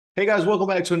Hey guys, welcome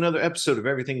back to another episode of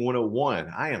Everything 101.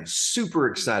 I am super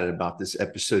excited about this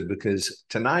episode because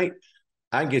tonight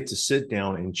I get to sit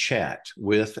down and chat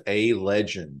with a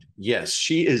legend. Yes,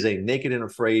 she is a Naked and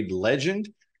Afraid legend,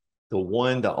 the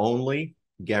one, the only,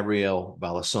 Gabrielle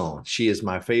Balassone. She is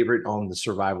my favorite on the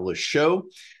Survivalist show,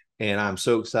 and I'm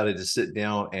so excited to sit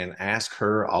down and ask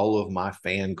her all of my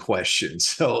fan questions.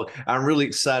 So I'm really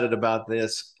excited about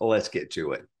this. Let's get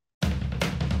to it.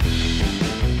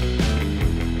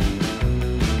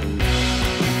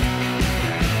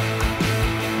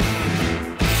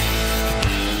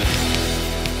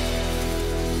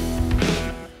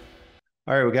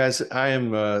 All right, well, guys, I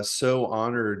am so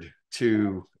honored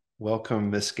to welcome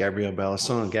Miss Gabrielle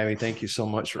Balassone. Gabby, thank you so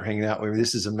much for hanging out with me.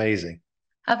 This is amazing.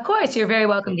 Of course, you're very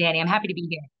welcome, Danny. I'm happy to be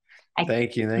here. I,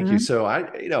 Thank you, thank you. Mhm. So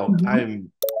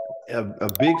I'm a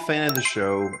big fan of the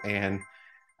show, and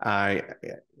I,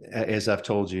 as I've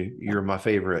told you, you're my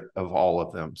favorite of all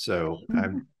of them. So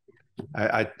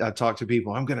I talk to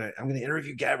people. I'm gonna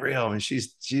interview Gabrielle, and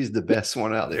she's the best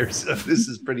one out there. So this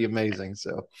is pretty amazing.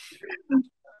 So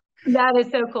That is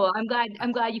so cool. I'm glad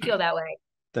you feel that way.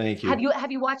 thank Have you.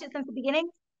 you watched it since the beginning?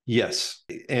 Yes.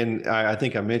 And I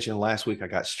think I mentioned last week I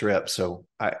got strep, so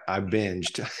I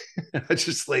binged. I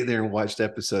just lay there and watched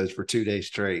episodes for 2 days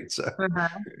straight. So Uh-huh.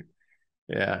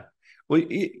 yeah. Well,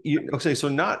 okay, so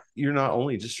not you're not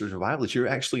only just a survivalist, you're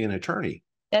actually an attorney.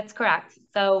 That's correct.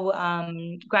 So,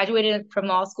 graduated from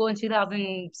law school in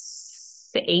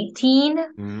 2018,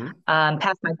 Hmm.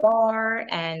 passed my bar,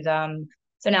 and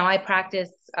so now I practice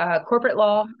corporate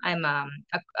law. I'm a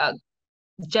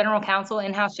general counsel,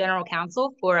 in-house general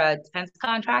counsel for a defense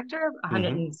contractor, a Hmm.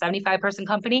 175 person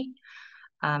company.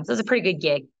 So it's a pretty good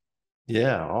gig.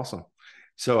 Yeah, awesome.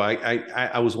 So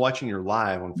I was watching your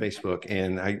live on Facebook,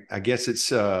 and I guess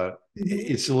it's a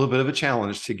little bit of a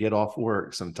challenge to get off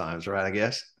work sometimes, right? I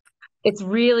guess. It's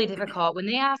really difficult when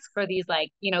they ask for these,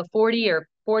 like, 40 or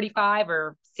 45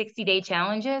 or 60-day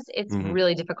challenges. It's Hmm.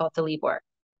 really difficult to leave work.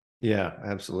 Yeah,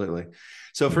 absolutely.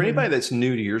 So for anybody Mhm. that's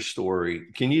new to your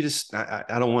story, can you just,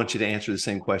 I don't want you to answer the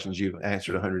same questions you've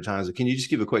answered 100 times, but can you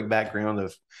just give a quick background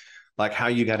of like how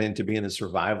you got into being a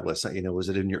survivalist? Was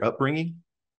it in your upbringing?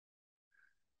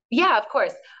 Yeah, of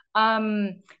course.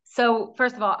 So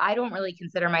first of all, I don't really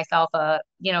consider myself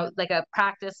like a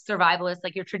practice survivalist,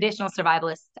 like your traditional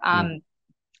survivalist. Mm,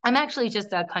 I'm actually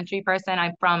just a country person.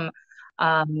 I'm from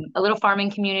a little farming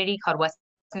community called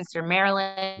Westminster,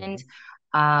 Maryland.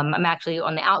 mhm. I'm actually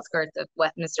on the outskirts of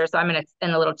Westminster, so I'm in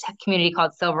a little community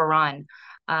called Silver Run.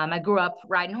 I grew up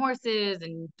riding horses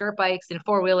and dirt bikes and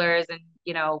four wheelers, and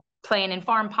playing in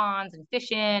farm ponds and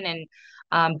fishing and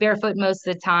barefoot most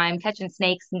of the time, catching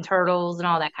snakes and turtles and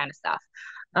all that kind of stuff.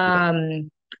 Yeah, Um,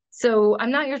 so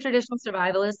I'm not your traditional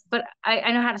survivalist, but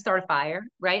I know how to start a fire,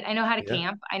 right? I know how to yeah,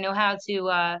 camp. I know how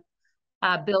to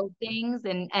build things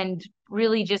and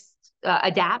really just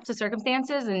adapt to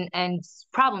circumstances and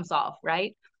problem solve,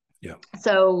 right? yeah.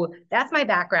 So that's my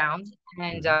background.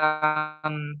 And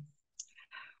Mhm.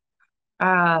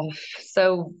 uh,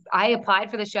 so I applied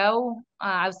for the show.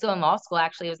 I was still in law school,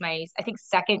 actually. It was my, I think,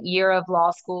 second year of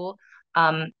law school.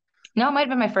 Um, no, it might have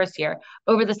been my first year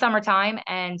over the summertime.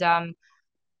 And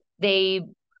they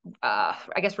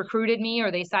I guess recruited me, or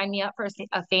they signed me up for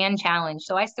a fan challenge.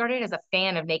 So I started as a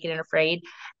fan of Naked and Afraid,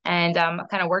 and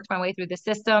kind of worked my way through the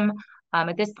system.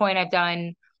 At this point, I've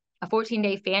done a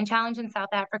 14-day fan challenge in South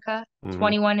Africa, Hmm.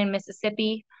 21 in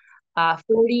Mississippi,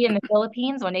 40 in the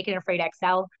Philippines on Naked and Afraid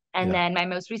XL, and Yeah. then my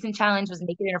most recent challenge was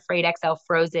Naked and Afraid XL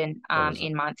Frozen Frozen.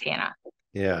 in Montana.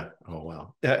 Yeah. Oh,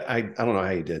 wow. I don't know how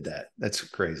you did that. That's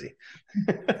crazy.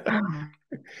 It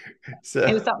was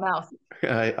So something else.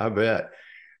 I bet.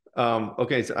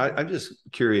 Okay. So I'm just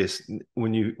curious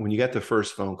when you got the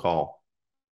first phone call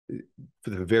for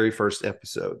the very first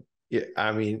episode. Yeah.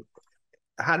 I mean,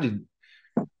 how did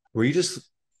were you just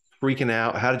freaking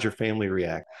out? How did your family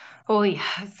react? Oh yeah.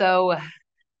 So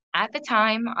at the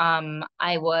time,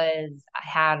 I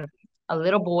had a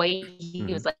little boy. He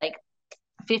Hmm. was like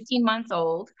 15 months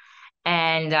old,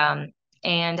 and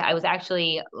I was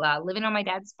actually living on my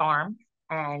dad's farm,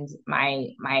 and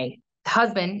my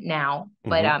husband now,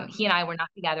 but Hmm. he and I were not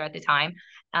together at the time.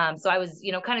 So I was,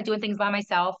 kind of doing things by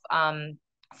myself,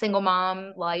 single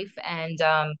mom life, and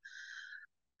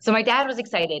so my dad was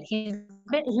excited. He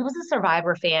was a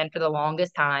Survivor fan for the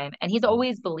longest time, and he's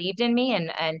always believed in me and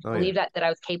Oh yeah. believed that I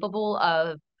was capable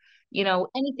of,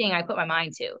 anything I put my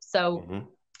mind to. Hmm.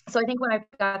 So I think when I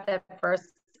got that first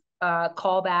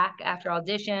call back after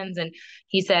auditions, and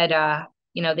he said,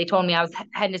 they told me I was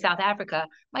heading to South Africa.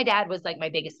 My dad was like my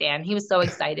biggest fan. He was so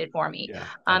excited for me, Yeah,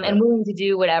 I and bet. willing to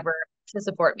do whatever to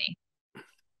support me.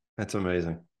 That's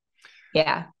amazing.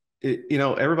 Yeah.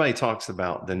 everybody talks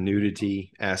about the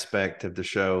nudity aspect of the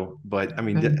show, but I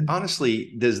mean,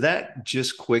 honestly, does that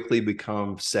just quickly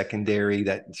become secondary?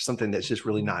 That something that's just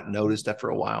really not noticed after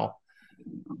a while?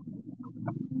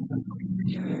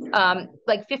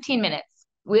 Like 15 minutes.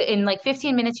 In like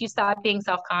 15 minutes, you stop being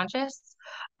self-conscious.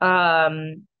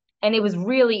 And it was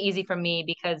really easy for me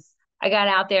because I got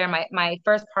out there. My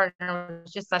first partner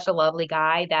was just such a lovely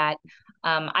guy that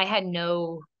I had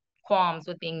no qualms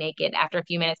with being naked after a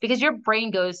few minutes because your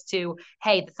brain goes to,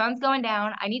 hey, the sun's going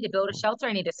down. I need to build a shelter.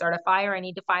 I need to start a fire. I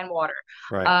need to find water.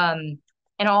 Right. Um,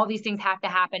 and all these things have to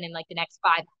happen in like the next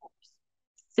 5 hours.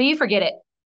 So you forget it.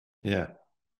 Yeah,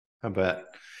 I bet.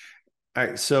 All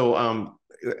right. So,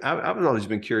 I've always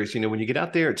been curious, when you get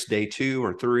out there, it's day 2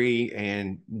 or 3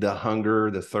 and the hunger,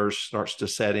 the thirst starts to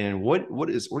set in. What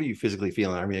are you physically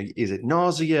feeling? I mean, is it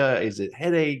nausea? Is it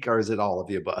headache? Or is it all of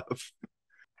the above?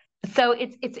 So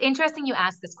it's interesting you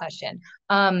ask this question.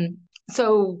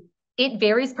 So it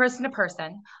varies person to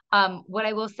person. What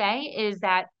I will say is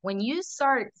that when you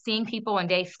start seeing people on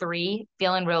day 3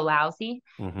 feeling real lousy,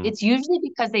 Hmm. it's usually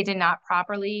because they did not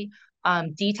properly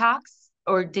detox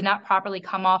or did not properly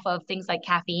come off of things like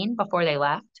caffeine before they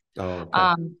left. Oh, okay.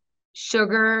 Um,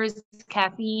 Sugars,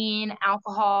 caffeine,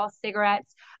 alcohol,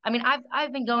 cigarettes. I mean,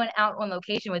 I've been going out on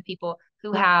location with people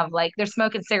who have like they're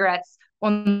smoking cigarettes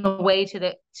on the way to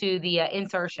the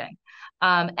insertion.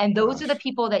 And those are the Gosh.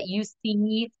 people that you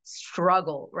see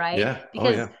struggle, right? Yeah. Oh,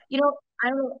 Because, yeah. I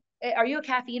don't know, are you a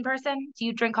caffeine person? Do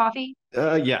you drink coffee?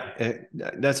 Yeah.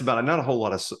 That's about it. Not a whole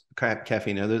lot of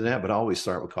caffeine other than that, but I always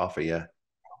start with coffee. Yeah.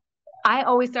 I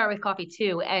always start with coffee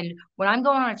too. And when I'm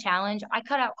going on a challenge, I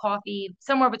cut out coffee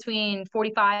somewhere between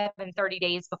 45 and 30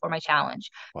 days before my challenge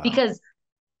Wow. because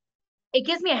it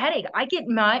gives me a headache. I get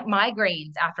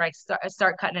migraines after I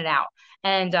start cutting it out.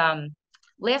 And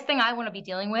last thing I want to be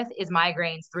dealing with is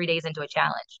migraines 3 days into a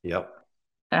challenge. Yep.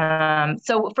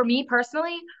 So for me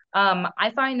personally,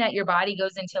 I find that your body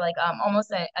goes into like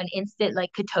almost an instant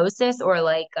like ketosis or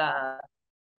like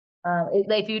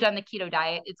if you've done the keto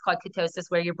diet, it's called ketosis,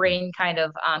 where your brain kind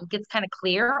of gets kind of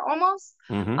clear almost.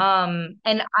 Mm-hmm.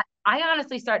 And I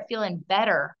honestly start feeling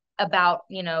better about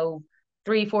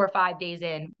 3, 4, 5 days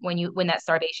in when that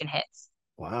starvation hits.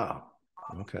 Wow.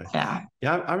 Okay. Yeah.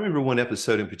 Yeah, I remember one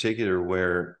episode in particular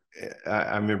where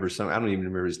I remember I don't even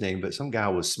remember his name, but some guy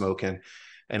was smoking.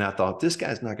 And I thought, this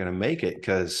guy's not going to make it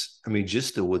because, I mean,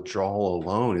 just the withdrawal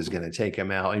alone is going to take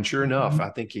him out. And sure enough, I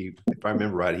think if I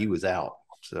remember right, he was out.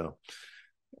 So,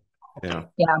 yeah.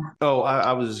 Yeah. Oh,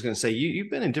 I was just going to say,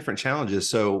 you've been in different challenges.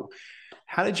 So,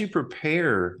 how did you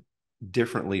prepare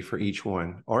differently for each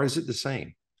one? Or is it the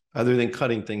same other than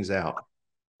cutting things out?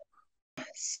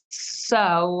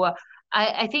 So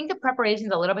I think the preparation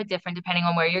is a little bit different depending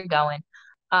on where you're going.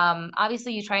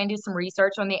 Obviously, you try and do some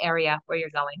research on the area where you're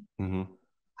going. Mm-hmm.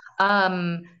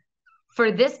 Um,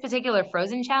 for this particular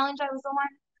frozen challenge I was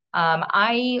on,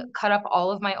 I cut up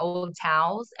all of my old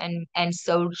towels and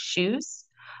sewed shoes.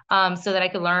 So that I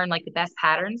could learn like the best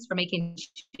patterns for making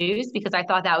shoes because I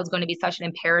thought that was going to be such an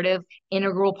imperative,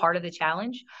 integral part of the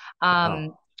challenge. Um,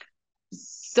 Wow.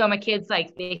 so my kids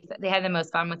like they had the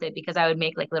most fun with it because I would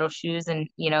make like little shoes and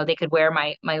they could wear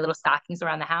my little stockings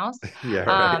around the house. Yeah,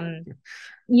 right. Um,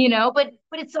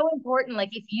 but it's so important.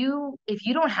 Like if you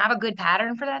don't have a good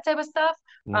pattern for that type of stuff,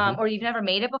 Mm-hmm. or you've never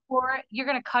made it before, you're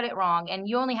gonna cut it wrong, and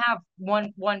you only have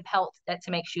one pelt that to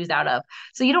make shoes out of.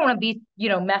 So you don't want to be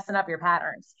messing up your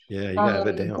patterns. Yeah, you gotta have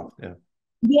it Um, down. Yeah.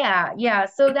 yeah, yeah.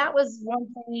 So that was one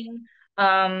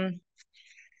thing.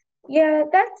 Yeah,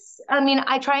 I mean,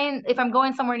 I try and if I'm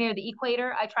going somewhere near the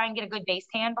equator, I try and get a good base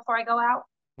tan before I go out.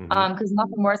 Mm-hmm. Because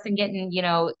nothing worse than getting,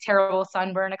 terrible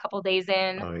sunburn a couple days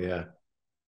in. Oh yeah.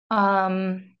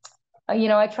 Um,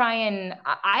 I try and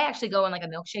I actually go on like a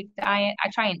milkshake diet. I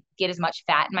try and get as much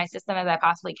fat in my system as I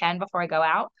possibly can before I go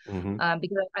out. Mm-hmm.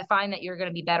 Because I find that you're going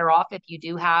to be better off if you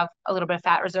do have a little bit of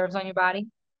fat reserves on your body.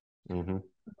 Mm-hmm.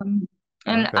 Um,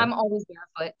 and Okay. I'm always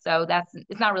barefoot, so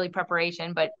it's not really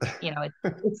preparation, but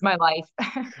it's my life.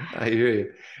 I hear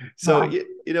you. So,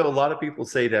 Yeah, a lot of people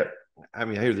say that, I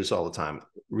mean, I hear this all the time.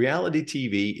 Reality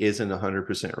TV isn't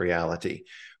 100% reality,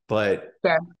 but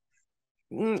sure.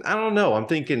 I don't know. I'm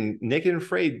thinking Naked and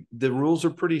Afraid, the rules are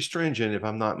pretty stringent, if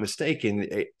I'm not mistaken.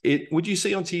 Would you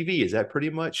say on TV, is that pretty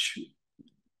much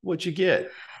what you get?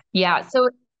 Yeah. So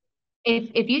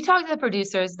if you talk to the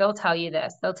producers, they'll tell you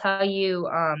this. They'll tell you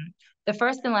the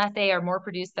first and last day are more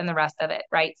produced than the rest of it,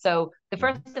 right? So the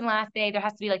first Mhm. and last day, there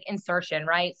has to be like insertion,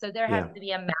 right? So there has Yeah, to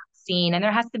be a map scene and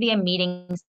there has to be a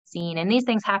meeting scene, and these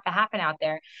things have to happen out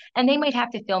there. And they might have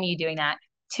to film you doing that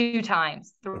 2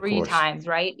 times, of three course. times,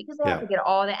 right? Because they have Yeah. to get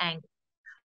all the angles.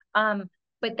 Um,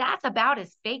 but that's about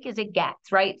as fake as it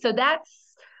gets, right? So that's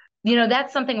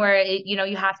something where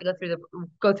you have to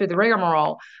go through the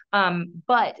rigmarole.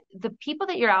 But the people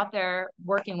that you're out there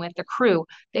working with, the crew,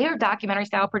 they are documentary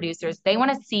style producers. They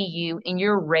want to see you in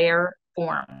your rare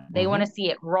form. They want to Mm-hmm. see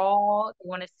it raw. They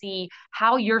want to see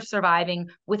how you're surviving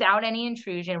without any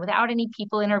intrusion, without any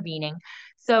people intervening.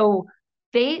 So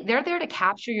they're there to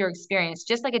capture your experience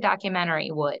just like a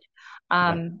documentary would.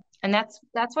 Yeah. And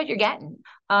that's what you're getting.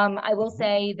 I will Mm-hmm.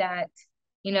 say that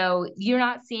you're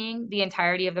not seeing the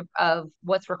entirety of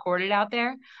what's recorded out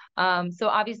there. So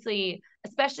obviously,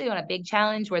 especially on a big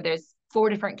challenge where there's four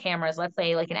different cameras, let's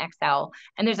say like an XL,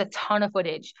 and there's a ton of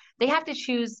footage, they have to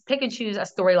pick and choose a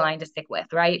storyline to stick with,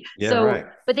 right? Yeah, So, right.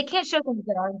 but they can't show things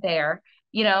that aren't there,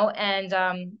 and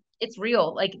it's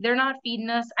real. Like they're not feeding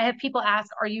us. I have people ask,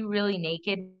 "Are you really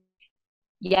naked?"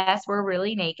 Yes, we're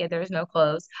really naked. There's no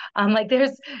clothes. Like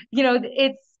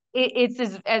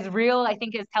it's as real, I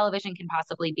think, as television can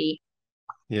possibly be.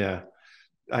 Yeah.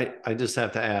 I just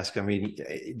have to ask. I mean,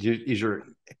 is your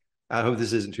I hope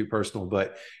this isn't too personal,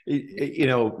 but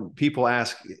people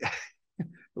ask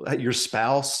your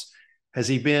spouse, has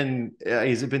it been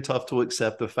tough to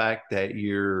accept the fact that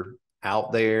you're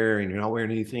out there and you're not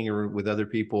wearing anything or with other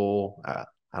people?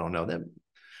 I don't know. That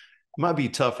might be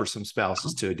tough for some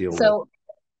spouses to deal with. So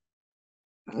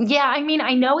yeah, I mean,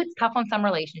 I know it's tough on some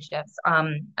relationships.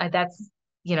 That's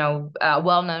a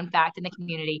well-known fact in the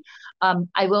community.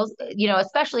 I will,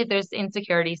 especially if there's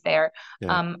insecurities there.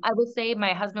 Yeah. I would say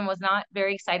my husband was not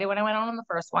very excited when I went on the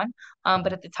first one,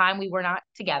 but at the time we were not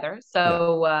together, Yeah.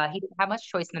 so he didn't have much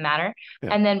choice in the matter.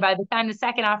 Yeah. And then by the time the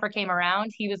second offer came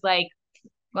around, he was like,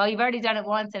 well, you've already done it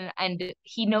once, and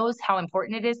he knows how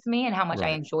important it is to me and how much I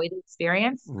Right. enjoy the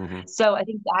experience. Hmm. So I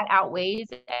think that outweighs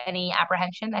any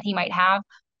apprehension that he might have.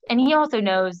 And he also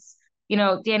knows,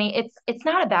 Danny, it's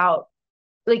not about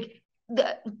like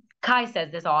the Kai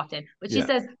says this often, but she Yeah.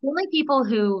 says the only people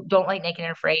who don't like Naked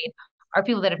and Afraid are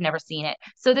people that have never seen it.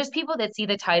 So there's people that see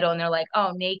the title and they're like,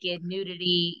 oh, naked,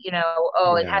 nudity,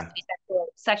 oh, it has Yeah. to be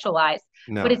sexualized,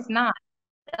 but No. it's not.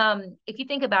 If you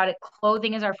think about it,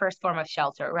 clothing is our first form of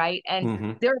shelter, right? And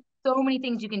Hmm. there are so many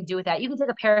things you can do with that. You can take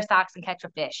a pair of socks and catch a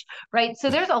fish, right? So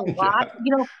there's a lot,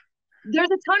 Yeah.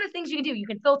 there's a ton of things you can do. You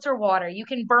can filter water, you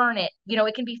can burn it,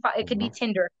 it can be Hmm.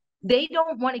 tinder. They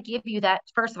don't want to give you that,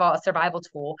 first of all, a survival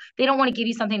tool. They don't want to give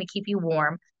you something to keep you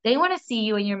warm. They want to see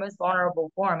you in your most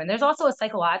vulnerable form. And there's also a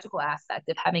psychological aspect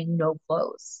of having no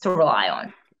clothes to rely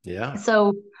on. Yeah.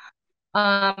 So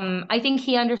I think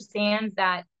he understands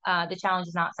that the challenge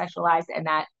is not sexualized and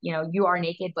that you are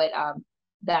naked, but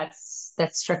that's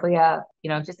strictly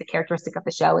just a characteristic of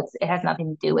the show. It has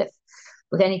nothing to do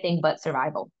with anything but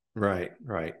survival. Right.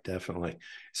 Right. Definitely.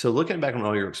 So looking back on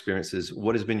all your experiences,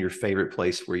 what has been your favorite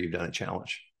place where you've done a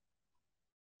challenge?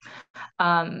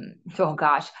 Oh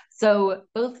gosh, so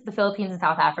both the Philippines and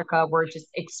South Africa were just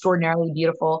extraordinarily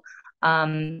beautiful.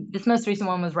 This most recent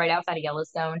one was right outside of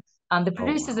Yellowstone. The Oh,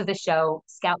 producers of wow. the show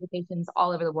scout locations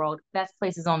all over the world, best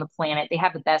places on the planet. They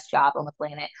have the best job on the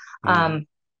planet. Hmm.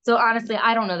 So honestly,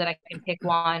 I don't know that I can pick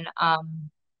one.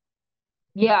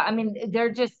 Yeah, I mean,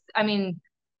 I mean,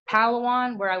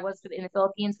 Palawan, where I was in the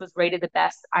Philippines, was rated the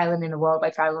best island in the world by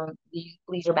Travel and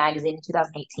Leisure magazine in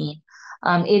 2018.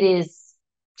 It is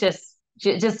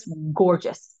just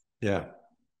gorgeous. Yeah.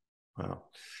 Wow.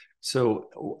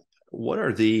 So, what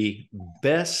are the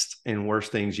best and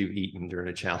worst things you've eaten during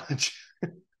a challenge?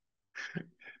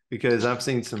 Because I've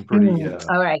seen some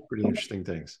All right. pretty interesting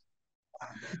things.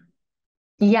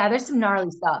 Yeah, there's some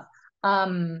gnarly stuff.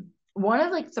 One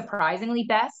of like surprisingly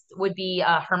best would be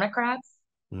hermit crabs.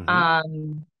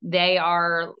 Hmm. They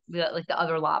are like the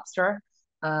other lobster.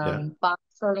 Yeah. Box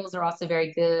turtles are also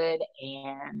very good,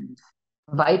 and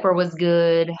viper was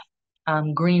good.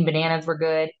 Green bananas were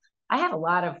good. I had a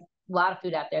lot of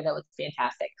food out there that was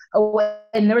fantastic. Oh,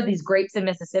 and there were these grapes in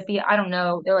Mississippi. I don't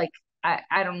know. They're like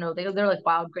I don't know. They're like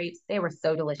wild grapes. They were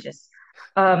so delicious.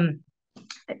 Um,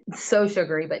 so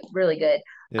sugary, but really good.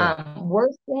 Yeah.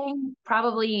 Worst thing,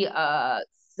 probably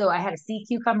so I had a sea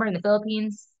cucumber in the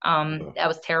Philippines. Oh, That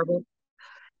was terrible.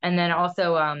 And then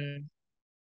also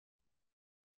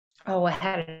oh, I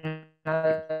had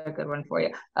another good one for you.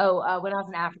 Oh, when I was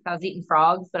in Africa, I was eating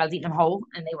frogs, but I was eating them whole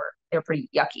and they were pretty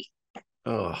yucky.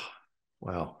 oh,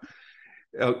 wow.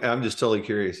 Oh, I'm just totally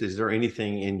curious. Is there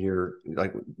anything in your,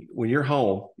 like, when you're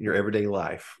home, your everyday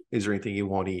life, is there anything you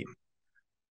won't eat?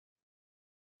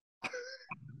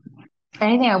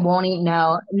 Anything I won't eat,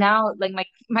 no. Now, like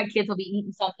my kids will be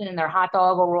eating something and their hot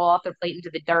dog will roll off their plate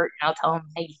into the dirt, and I'll tell them,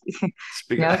 hey,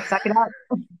 Speaking of, suck it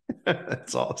up.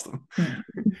 that's awesome.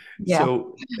 Yeah.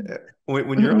 So,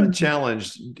 when you're on a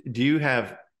challenge, do you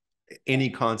have any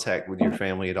contact with your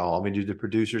family at all? I mean, do the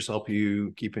producers help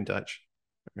you keep in touch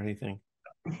or anything?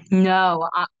 No,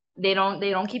 they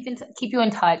don't keep you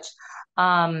in touch.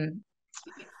 Um,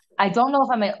 I don't know if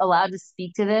I'm allowed to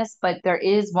speak to this, but there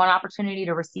is one opportunity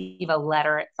to receive a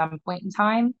letter at some point in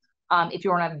time. If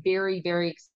you're on a very,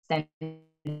 very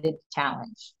extended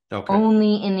challenge. Okay.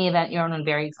 Only in the event you're on a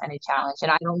very extended challenge.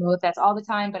 And I don't know if that's all the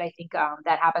time, but I think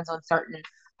that happens on certain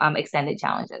extended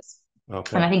challenges. And I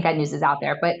Okay. think that news is out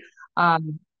there. But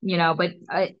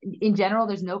in general,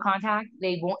 there's no contact.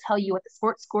 They won't tell you what the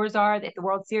sports scores are. If the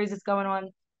World Series is going on,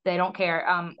 they don't care.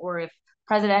 Or if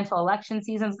presidential election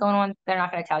season's going on, they're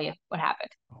not going to tell you what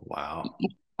happened. Wow. You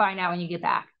find out when you get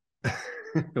back.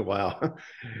 Wow.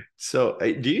 So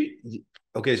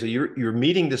okay, so you're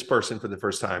meeting this person for the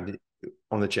first time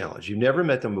on the challenge. You've never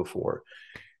met them before.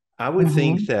 I would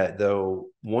think Mm-hmm. that though,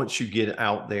 once you get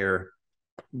out there,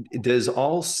 does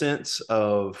all sense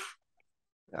of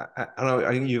I don't know,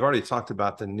 you've already talked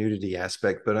about the nudity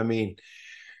aspect, but I mean,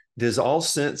 does all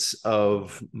sense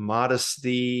of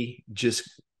modesty, just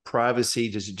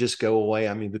privacy, does it just go away?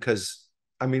 I mean, because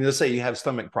I mean, let's say you have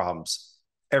stomach problems,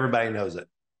 everybody knows it.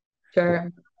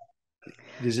 Sure.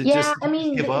 Does it Yeah, just I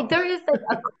mean, give up? there is like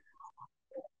a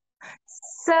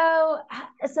so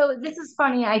so this is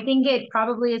funny. I think it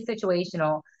probably is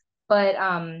situational, but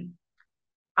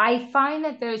I find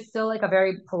that there's still like a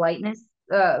very politeness,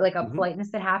 like a Mhm.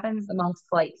 politeness that happens amongst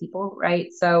polite people,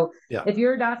 right? So Yeah. if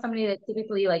you're not somebody that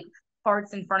typically like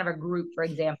farts in front of a group, for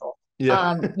example,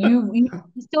 Yeah. you're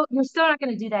still not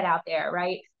going to do that out there,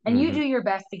 right? And you do Hmm. your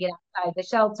best to get outside the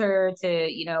shelter,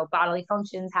 to bodily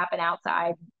functions happen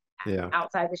Yeah.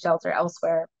 outside the shelter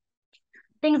elsewhere,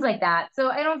 things like that.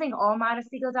 So I don't think all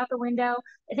modesty goes out the window.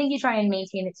 I think you try and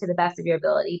maintain it to the best of your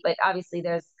ability, but obviously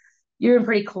you're in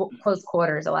pretty close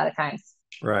quarters a lot of times.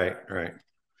 Right. Right.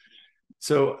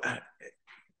 So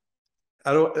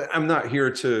I'm not here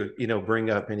to,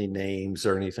 bring up any names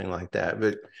or anything like that,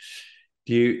 but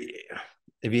do you,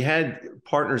 have you had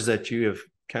partners that you have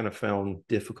kind of found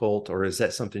difficult, or is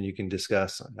that something you can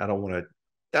discuss? I don't want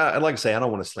to, I'd like to say, I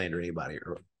don't want to slander anybody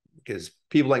because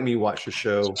people like me watch the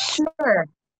show. Sure.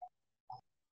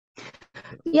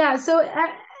 Yeah. So,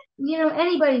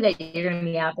 anybody that you're going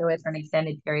to be out there with for an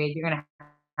extended period, you're going to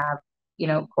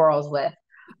have, quarrels with.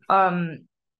 Um,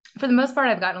 for the most part,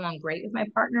 I've gotten along great with my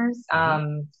partners.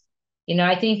 Mhm.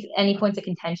 I think any points of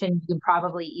contention you can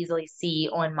probably easily see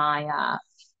on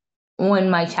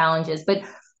my challenges. But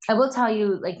I will tell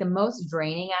you, like the most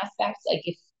draining aspects, like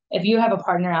if you have a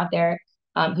partner out there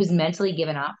who's mentally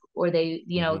given up, or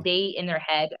Mhm. they in their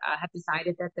head have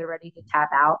decided that they're ready to tap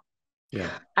out, Yeah.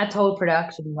 I told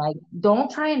production, like, don't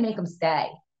try and make them stay.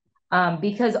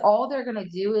 Because all they're going to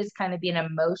do is kind of be an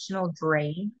emotional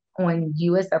drain on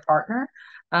you as their partner.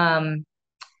 Um,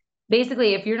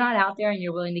 Basically, if you're not out there and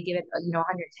you're willing to give it,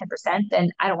 110%, then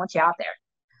I don't want you out there.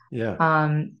 Yeah.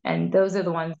 And those are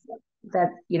the ones that,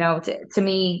 to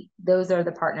me, those are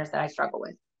the partners that I struggle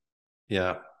with.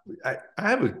 Yeah. I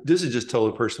have this is just a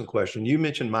totally personal question. You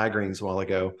mentioned migraines a while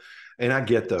ago, and I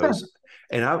get Sure. those.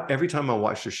 And every time I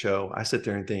watch the show, I sit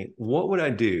there and think, what would I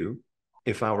do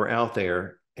if I were out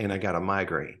there and I got a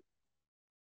migraine?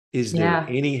 Is there Yeah.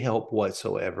 any help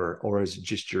whatsoever, or is it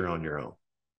just you're on your own?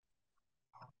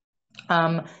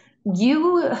 Um,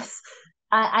 you,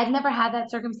 I've never had that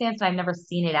circumstance and I've never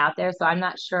seen it out there. So I'm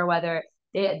not sure whether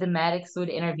the medics would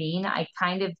intervene. I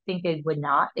kind of think they would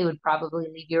not. They would probably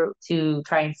leave you to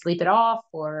try and sleep it off,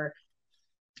 or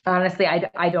honestly,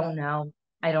 I don't know.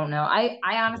 I don't know. I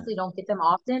Yeah. honestly don't get them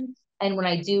often. And when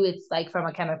I do, it's like from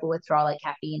a chemical withdrawal, like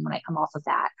caffeine, when I come off of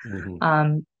that. Hmm.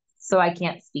 Um, so I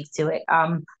can't speak to it.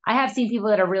 I have seen people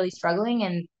that are really struggling,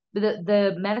 and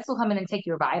the medics will come in and take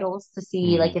your vitals to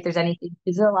see like Hmm. if there's anything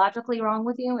physiologically wrong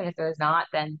with you. And if there's not,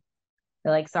 then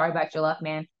they're like, sorry about your luck,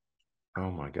 man. Oh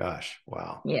my gosh.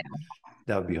 Wow. Yeah,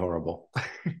 That would be horrible.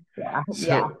 yeah,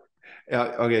 yeah. So,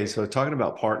 okay. So talking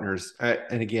about partners,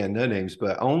 and again, no names,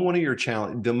 but on one of your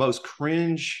challenge, the most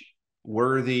cringe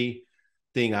worthy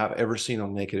thing I've ever seen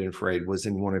on Naked and Afraid was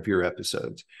in one of your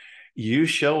episodes. You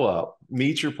show up,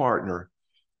 meet your partner,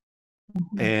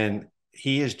 Mhm. and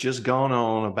he has just gone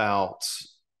on about,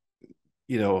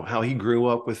 how he grew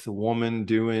up with the woman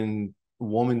doing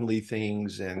womanly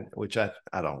things, and which I'm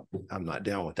not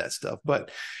down with that stuff. But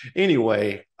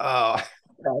anyway, Right.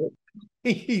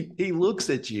 he looks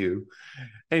at you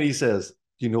and he says,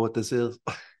 "Do you know what this is?"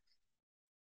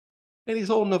 And he's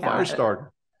holding a fire Yeah.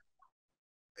 starter.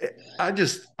 I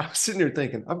was sitting there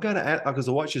thinking, I've got to ask, because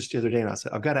I watched this the other day and I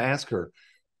said, I've got to ask her,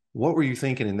 what were you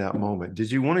thinking in that moment?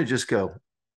 Did you want to just go,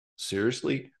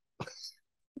 seriously?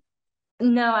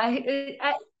 No,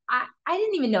 I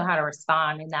didn't even know how to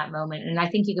respond in that moment. And I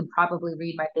think you could probably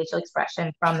read my facial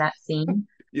expression from that scene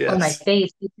on my Yes.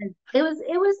 face because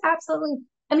it was absolutely,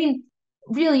 I mean,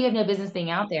 really you have no business being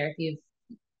out there if you've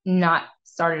not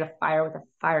started a fire with a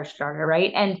fire starter,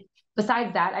 right? And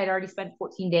besides that, I'd already spent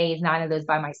 14 days, 9 of those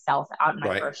by myself out in my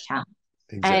Right. first challenge.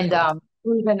 And Exactly.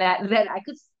 proven that I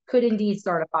could indeed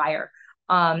start a fire.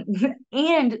 Um,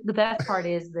 and the best part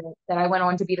is that I went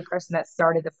on to be the person that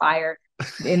started the fire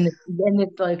in this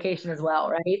location as well,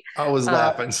 right? I was Uh,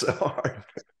 laughing so hard.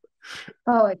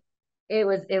 oh, it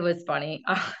was funny.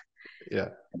 Yeah.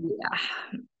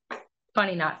 Yeah,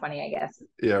 funny, not funny, I guess.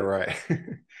 Yeah. Right.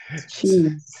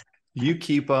 Jeez. You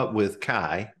keep up with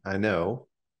Kai, I know,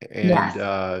 and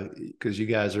Yes. because you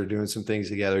guys are doing some things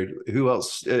together. Who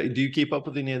else do you keep up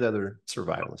with? Any of the other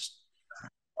survivalists?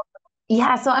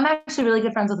 Yeah, so I'm actually really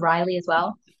good friends with Riley as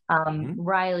well. Mhm.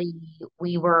 Riley,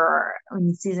 we were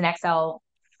in season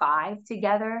XL5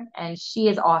 together, and she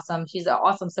is awesome. She's an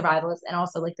awesome survivalist and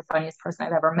also like the funniest person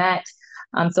I've ever met.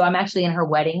 So I'm actually in her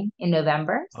wedding in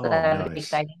November, so Oh, that'll be nice.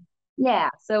 exciting. Yeah,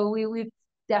 so we've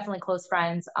definitely close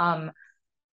friends.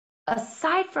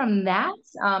 Aside from that,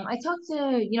 I talk to,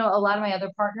 a lot of my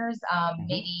other partners, Mhm.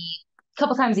 maybe a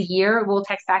couple times a year. We'll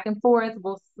text back and forth.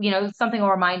 Something will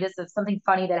remind us of something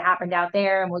funny that happened out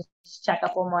there, and we'll just check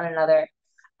up on one another.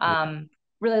 Yeah. Um,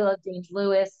 really love James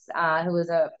Lewis, who is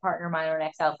a partner of mine on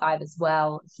XL5 as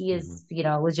well. He Mhm. is,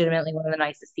 legitimately one of the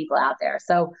nicest people out there.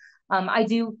 So, I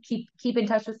do keep in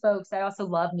touch with folks. I also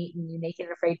love meeting new naked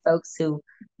and afraid folks who,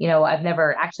 I've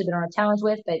never actually been on a challenge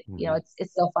with, but Mhm.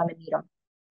 it's still fun to meet them.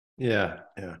 Yeah.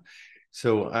 Yeah.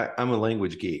 So I'm a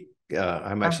language geek.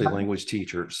 I'm actually a language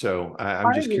teacher. So I'm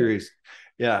Are just you? curious.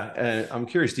 Yeah. I'm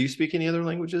curious. Do you speak any other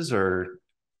languages or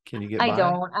can you get I by?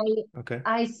 don't. Okay.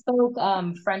 I spoke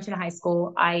French in high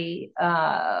school. I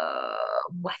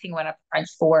think I went up to French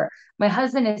 4. My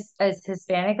husband is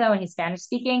Hispanic though, and he's Spanish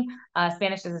speaking.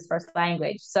 Spanish is his first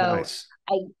language, so Nice.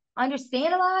 I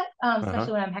understand a lot, Uh-huh.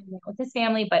 especially when I'm hanging out with his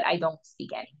family. But I don't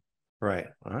speak any. Right.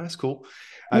 Well, that's cool.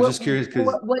 I was What just curious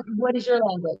because what is your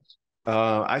language?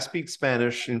 I speak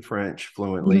Spanish and French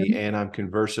fluently, Mhm. and I'm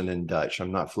conversant in Dutch.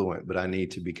 I'm not fluent, but I need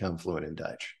to become fluent in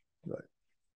Dutch. But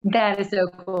That is so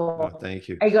cool. thank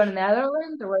you. Are you going to the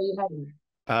Netherlands or where are you heading?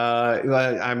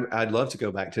 Well, I'd love to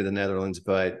go back to the Netherlands,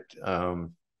 but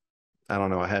I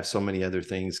don't know. I have so many other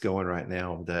things going right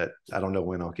now that I don't know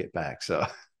when I'll get back. So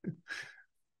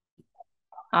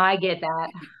I get that.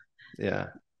 yeah.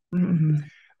 Mhm.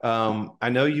 I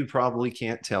know you probably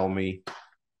can't tell me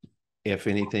if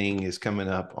anything is coming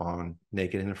up on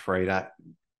Naked and Afraid.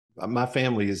 My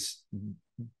family is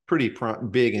pretty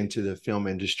big into the film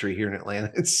industry here in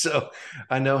Atlanta, so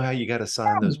I know how you got to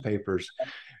sign those papers.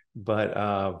 But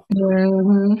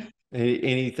Mhm.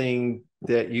 anything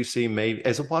that you see maybe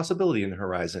as a possibility in the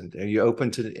horizon, are you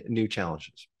open to new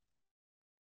challenges?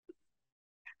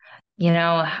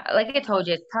 Like I told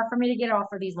you, it's tough for me to get off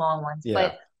for these long ones,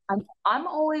 but Yeah. I'm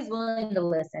always willing to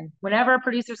listen. Whenever a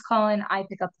producer's calling, I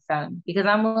pick up the phone because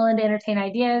I'm willing to entertain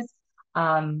ideas.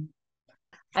 Um,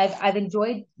 I've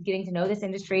enjoyed getting to know this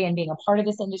industry and being a part of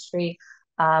this industry.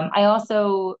 I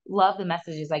also love the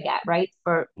messages I get, right,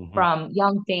 Mm-hmm. from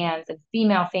young fans and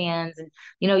female fans, and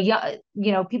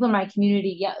people in my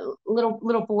community, yeah,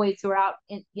 little boys who are out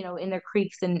in their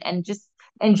creeks and just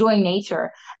enjoying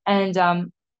nature, and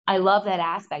I love that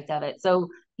aspect of it. So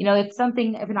if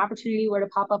an opportunity were to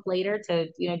pop up later to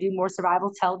do more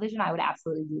survival television, I would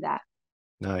absolutely do that.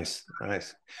 Nice,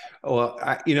 nice. Well,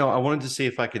 I wanted to see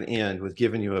if I could end with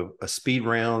giving you a speed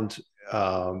round,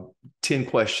 10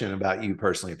 question about you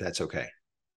personally, if that's okay.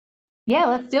 Yeah,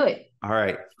 let's do it. All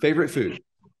right. Favorite food?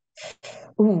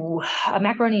 Ooh,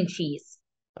 macaroni and cheese.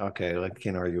 Okay, I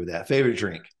can't argue with that. Favorite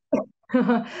drink?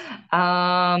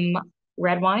 um,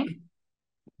 red wine.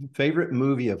 Favorite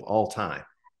movie of all time?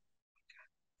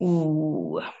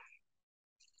 Ooh,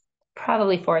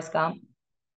 probably Forrest Gump.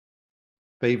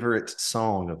 Favorite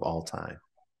song of all time?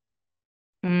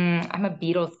 I'm a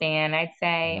Beatles fan. I'd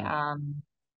say, Mhm.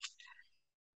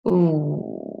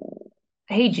 ooh,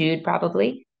 Hey Jude,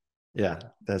 probably. Yeah,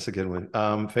 that's a good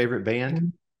one. Favorite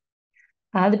band?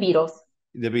 The Beatles.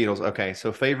 The Beatles. Okay,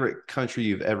 so favorite country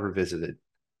you've ever visited?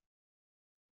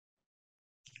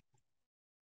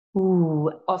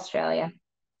 Ooh, Australia.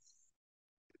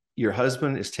 Your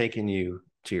husband is taking you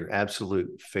to your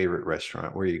absolute favorite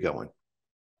restaurant. Where are you going?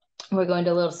 We're going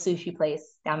to a little sushi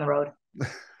place down the road.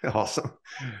 Awesome.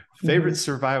 Favorite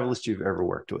Mhm. survivalist you've ever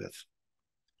worked with?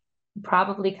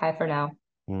 Probably Kai for now.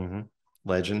 Hmm.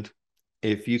 Legend.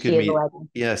 If you could She is a meet, legend.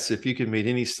 yes, if you could meet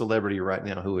any celebrity right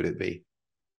now, who would it be?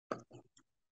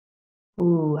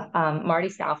 Ooh, Marty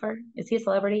Stauffer. Is he a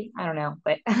celebrity? I don't know,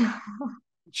 but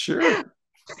Sure.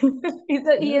 he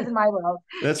Yeah, is in my world.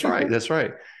 that's right. That's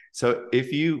right. So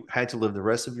if you had to live the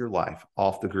rest of your life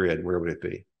off the grid, where would it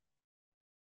be?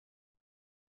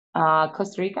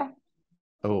 Costa Rica.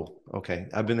 Oh, okay.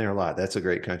 I've been there a lot. That's a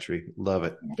great country. Love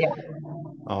it. Yeah.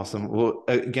 Awesome. Well,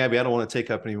 Gabby, I don't want to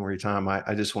take up any more of your time.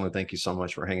 I just want to thank you so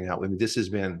much for hanging out with me. This has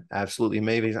been absolutely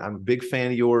amazing. I'm a big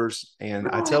fan of yours. And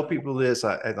I tell people this,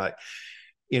 I like,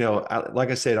 like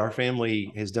I said, our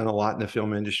family has done a lot in the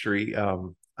film industry.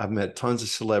 I've met tons of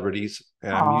celebrities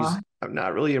and Aw. I'm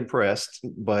not really impressed,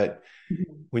 but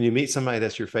when you meet somebody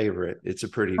that's your favorite, it's a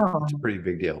Oh. pretty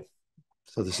big deal.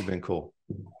 So this has been cool.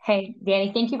 Hey,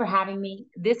 Danny, thank you for having me.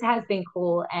 This has been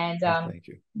cool, and Oh, thank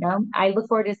you. I look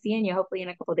forward to seeing you hopefully in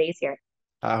a couple of days here.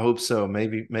 I hope so.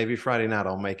 Maybe Friday night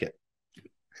I'll make it.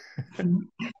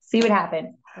 See what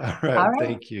happens. All All right. right.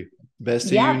 Thank you. Best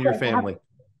to you Yes. and your family.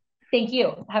 Thank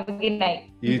you. Have a good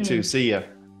night. You too. See ya.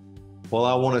 Well,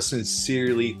 I want to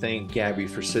sincerely thank Gabby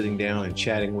for sitting down and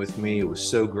chatting with me. It was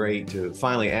so great to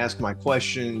finally ask my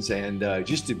questions, and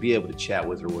just to be able to chat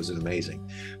with her was amazing.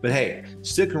 But hey,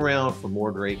 stick around for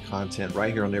more great content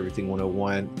right here on Everything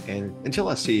 101. And until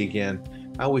I see you again,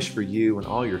 I wish for you and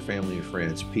all your family and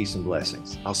friends peace and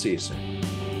blessings. I'll see you soon.